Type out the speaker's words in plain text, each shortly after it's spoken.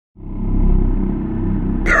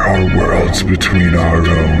are worlds between our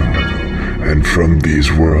own, and from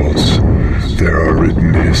these worlds there are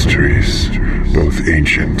written histories, both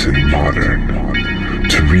ancient and modern.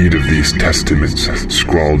 To read of these testaments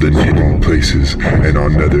scrawled in hidden places and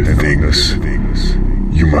on nether things,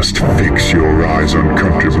 you must fix your eyes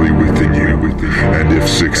uncomfortably within you, and if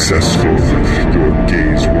successful, your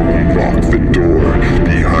gaze will unlock the door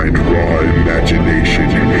behind raw imagination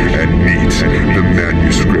and meet the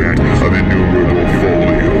manuscript of innumerable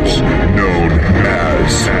folios known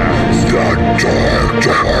as the Dark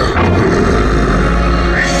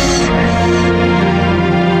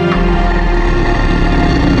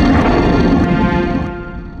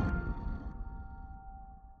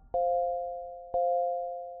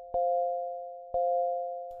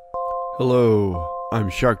Hello, I'm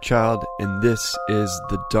Sharkchild, and this is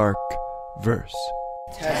the Dark Verse.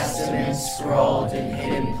 Testaments scrawled in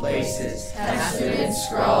hidden places. Testaments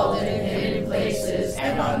scrawled in hidden places.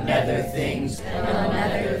 And on nether things. And on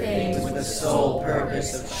nether things. With the sole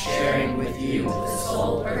purpose of sharing with you. With the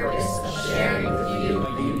sole purpose of sharing with you.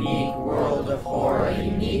 A unique world of horror. A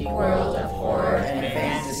unique world of horror and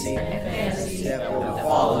fantasy. And fantasy that will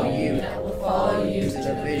follow you. That will follow you to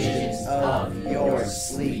the visions of your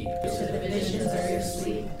sleep. To the visions of your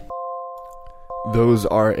sleep. Those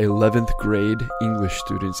are 11th grade English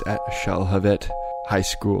students at Shalhavet High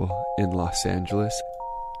School in Los Angeles.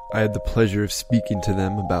 I had the pleasure of speaking to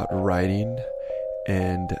them about writing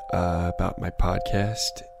and about my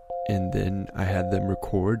podcast, and then I had them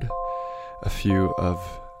record a few of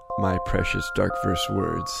my precious dark verse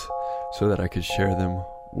words so that I could share them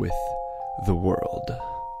with the world.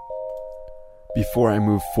 Before I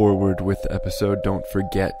move forward with the episode, don't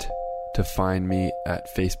forget to find me at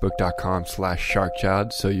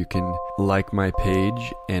facebook.com/sharkchild so you can like my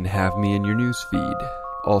page and have me in your newsfeed.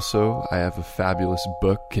 Also, I have a fabulous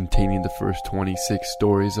book containing the first 26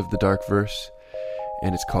 stories of the Dark Verse,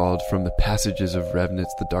 and it's called From the Passages of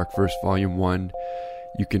Revenants, the Dark Verse Volume 1.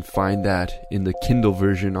 You can find that in the Kindle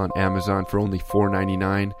version on Amazon for only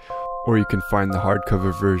 $4.99, or you can find the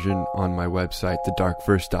hardcover version on my website,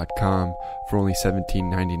 thedarkverse.com, for only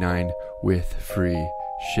 $17.99 with free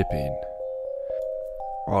shipping.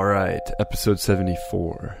 Alright, episode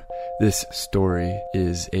 74. This story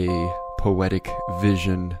is a poetic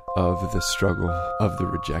vision of the struggle of the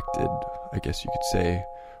rejected, I guess you could say,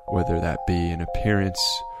 whether that be in appearance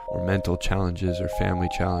or mental challenges or family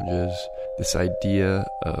challenges. This idea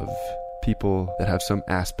of people that have some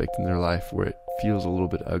aspect in their life where it feels a little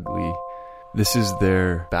bit ugly. This is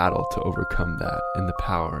their battle to overcome that and the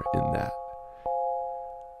power in that.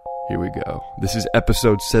 Here we go. This is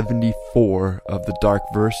episode 74 of the Dark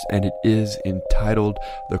Verse, and it is entitled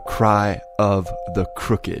The Cry of the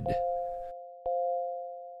Crooked.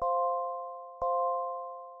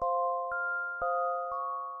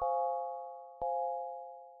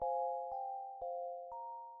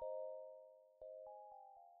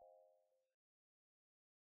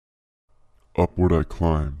 Upward I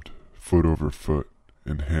climbed, foot over foot,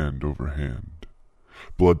 and hand over hand.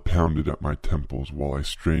 Blood pounded at my temples while I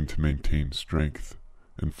strained to maintain strength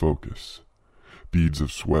and focus. Beads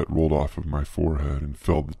of sweat rolled off of my forehead and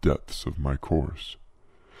filled the depths of my course.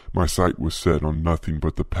 My sight was set on nothing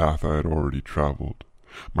but the path I had already traveled.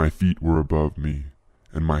 My feet were above me,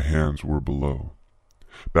 and my hands were below.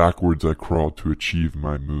 Backwards I crawled to achieve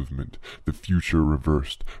my movement, the future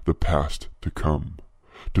reversed, the past to come,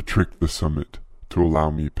 to trick the summit, to allow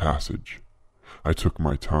me passage. I took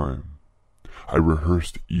my time. I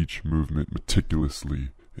rehearsed each movement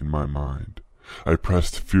meticulously in my mind. I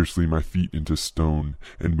pressed fiercely my feet into stone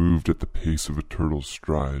and moved at the pace of a turtle's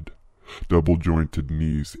stride. Double-jointed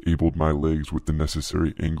knees abled my legs with the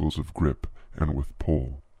necessary angles of grip and with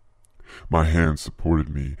pull. My hands supported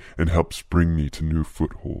me and helped spring me to new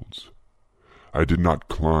footholds. I did not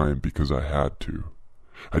climb because I had to.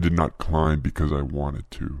 I did not climb because I wanted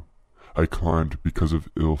to. I climbed because of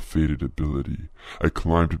ill-fated ability. I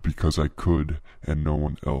climbed because I could, and no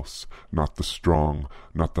one else. Not the strong,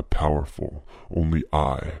 not the powerful. Only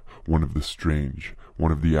I, one of the strange,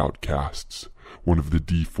 one of the outcasts, one of the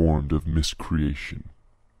deformed of miscreation.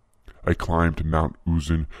 I climbed Mount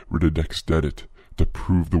Uzun Rididexdedit to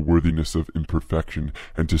prove the worthiness of imperfection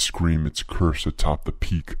and to scream its curse atop the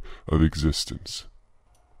peak of existence.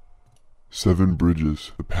 7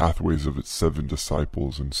 bridges, the pathways of its 7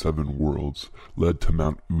 disciples and 7 worlds, led to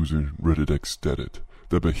Mount Uzun Rididexdedit,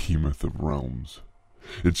 the behemoth of realms.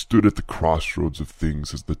 It stood at the crossroads of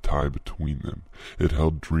things as the tie between them. It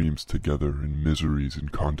held dreams together in miseries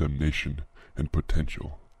and condemnation and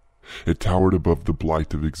potential. It towered above the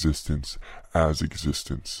blight of existence as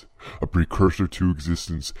existence, a precursor to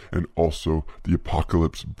existence and also the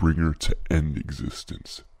apocalypse bringer to end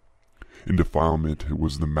existence. In defilement, it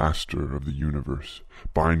was the master of the universe,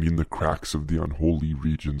 binding the cracks of the unholy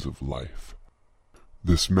regions of life.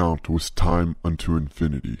 This mount was time unto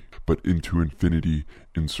infinity, but into infinity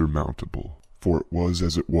insurmountable, for it was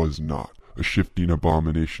as it was not, a shifting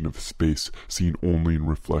abomination of space seen only in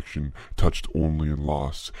reflection, touched only in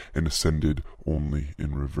loss, and ascended only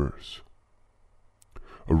in reverse.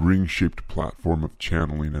 A ring-shaped platform of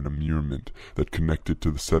channeling and immurement that connected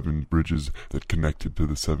to the 7 bridges that connected to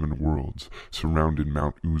the 7 worlds surrounded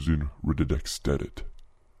Mount Uzun Rididextedet.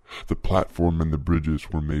 The platform and the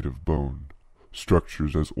bridges were made of bone,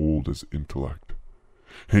 structures as old as intellect.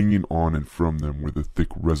 Hanging on and from them were the thick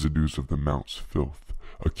residues of the mount's filth,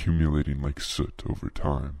 accumulating like soot over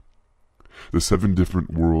time. The 7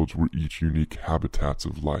 different worlds were each unique habitats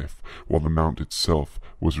of life, while the mount itself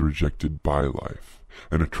was rejected by life,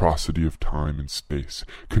 an atrocity of time and space,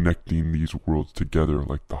 connecting these worlds together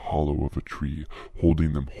like the hollow of a tree,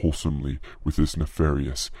 holding them wholesomely with its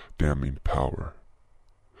nefarious, damning power.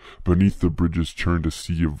 Beneath the bridges churned a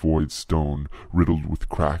sea of void stone, riddled with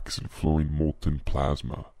cracks and flowing molten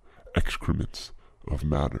plasma, excrements of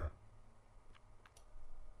matter.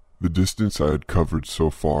 The distance I had covered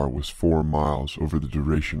so far was 4 miles over the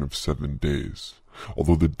duration of 7 days,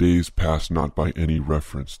 although the days passed not by any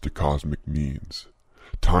reference to cosmic means.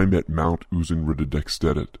 Time at Mount Uzun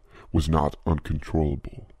Rididextedet was not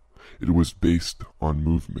uncontrollable. It was based on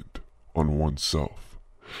movement, on oneself.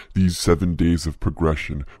 These 7 days of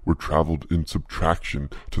progression were traveled in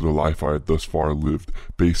subtraction to the life I had thus far lived,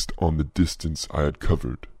 based on the distance I had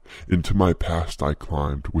covered. Into my past I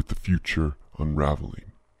climbed, with the future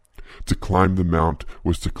unraveling. To climb the mount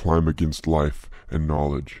was to climb against life and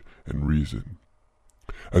knowledge and reason.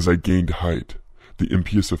 As I gained height, the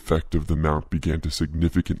impious effect of the mount began to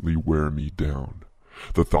significantly wear me down.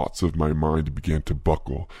 The thoughts of my mind began to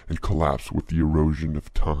buckle and collapse with the erosion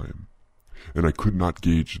of time. And I could not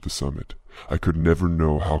gauge the summit. I could never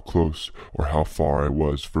know how close or how far I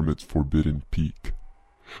was from its forbidden peak.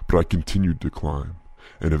 But I continued to climb,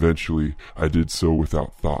 and eventually I did so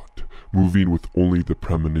without thought, moving with only the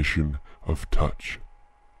premonition of touch.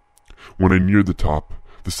 When I neared the top,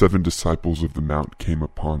 the 7 disciples of the mount came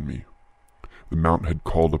upon me. The mount had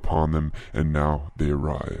called upon them, and now they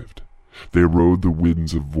arrived. They rode the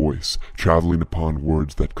winds of voice, traveling upon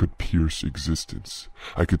words that could pierce existence.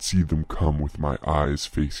 I could see them come with my eyes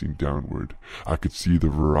facing downward. I could see the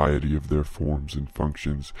variety of their forms and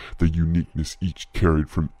functions, the uniqueness each carried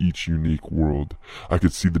from each unique world. I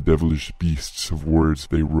could see the devilish beasts of words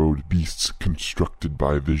they rode, beasts constructed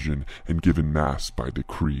by vision and given mass by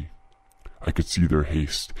decree. I could see their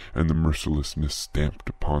haste and the mercilessness stamped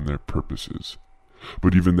upon their purposes.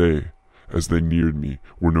 But even they, as they neared me,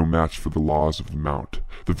 were no match for the laws of the mount.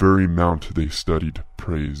 The very mount they studied,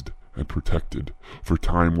 praised, and protected, for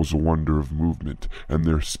time was a wonder of movement, and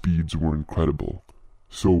their speeds were incredible.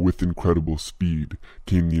 So with incredible speed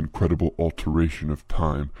came the incredible alteration of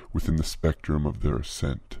time within the spectrum of their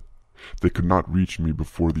ascent. They could not reach me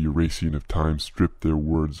before the erasing of time stripped their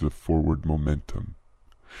words of forward momentum.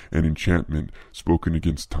 An enchantment spoken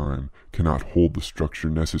against time cannot hold the structure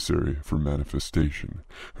necessary for manifestation,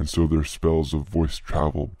 and so their spells of voice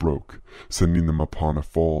travel broke, sending them upon a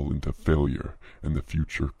fall into failure and the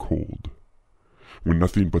future cold. When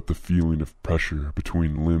nothing but the feeling of pressure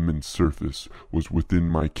between limb and surface was within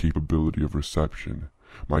my capability of reception,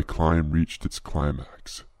 my climb reached its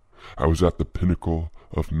climax. I was at the pinnacle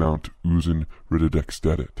of Mount Uzun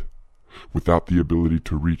Rididextedet. Without the ability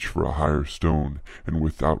to reach for a higher stone, and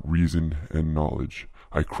without reason and knowledge,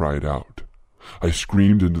 I cried out. I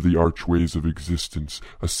screamed into the archways of existence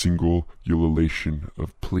a single ululation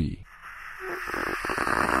of plea.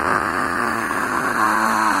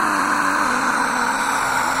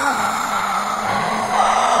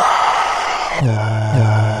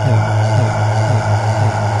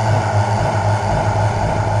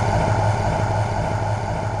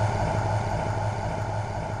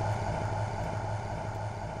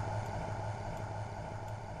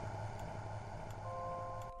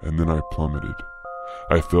 And then I plummeted.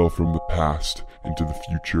 I fell from the past into the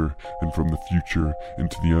future, and from the future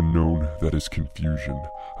into the unknown that is confusion.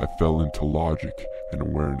 I fell into logic and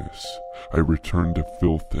awareness. I returned to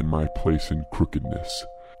filth and my place in crookedness.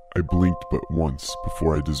 I blinked but once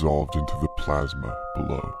before I dissolved into the plasma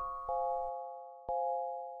below.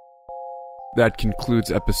 That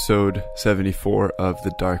concludes episode 74 of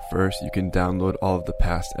The Dark Verse. You can download all of the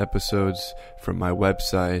past episodes from my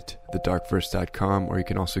website, thedarkverse.com, or you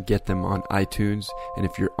can also get them on iTunes. And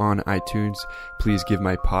if you're on iTunes, please give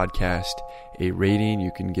my podcast a rating.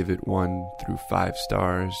 You can give it 1 through 5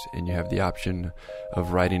 stars, and you have the option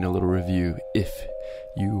of writing a little review if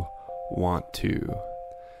you want to.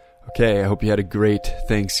 Okay, I hope you had a great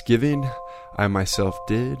Thanksgiving. I myself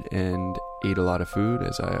did, and ate a lot of food,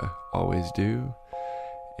 as I always do.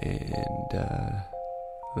 And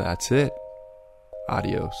that's it.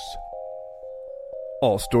 Adios.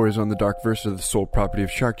 All stories on the Dark Verse are the sole property of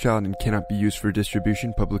Sharkchild and cannot be used for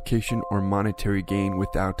distribution, publication, or monetary gain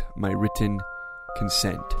without my written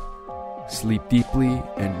consent. Sleep deeply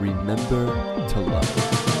and remember to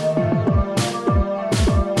love.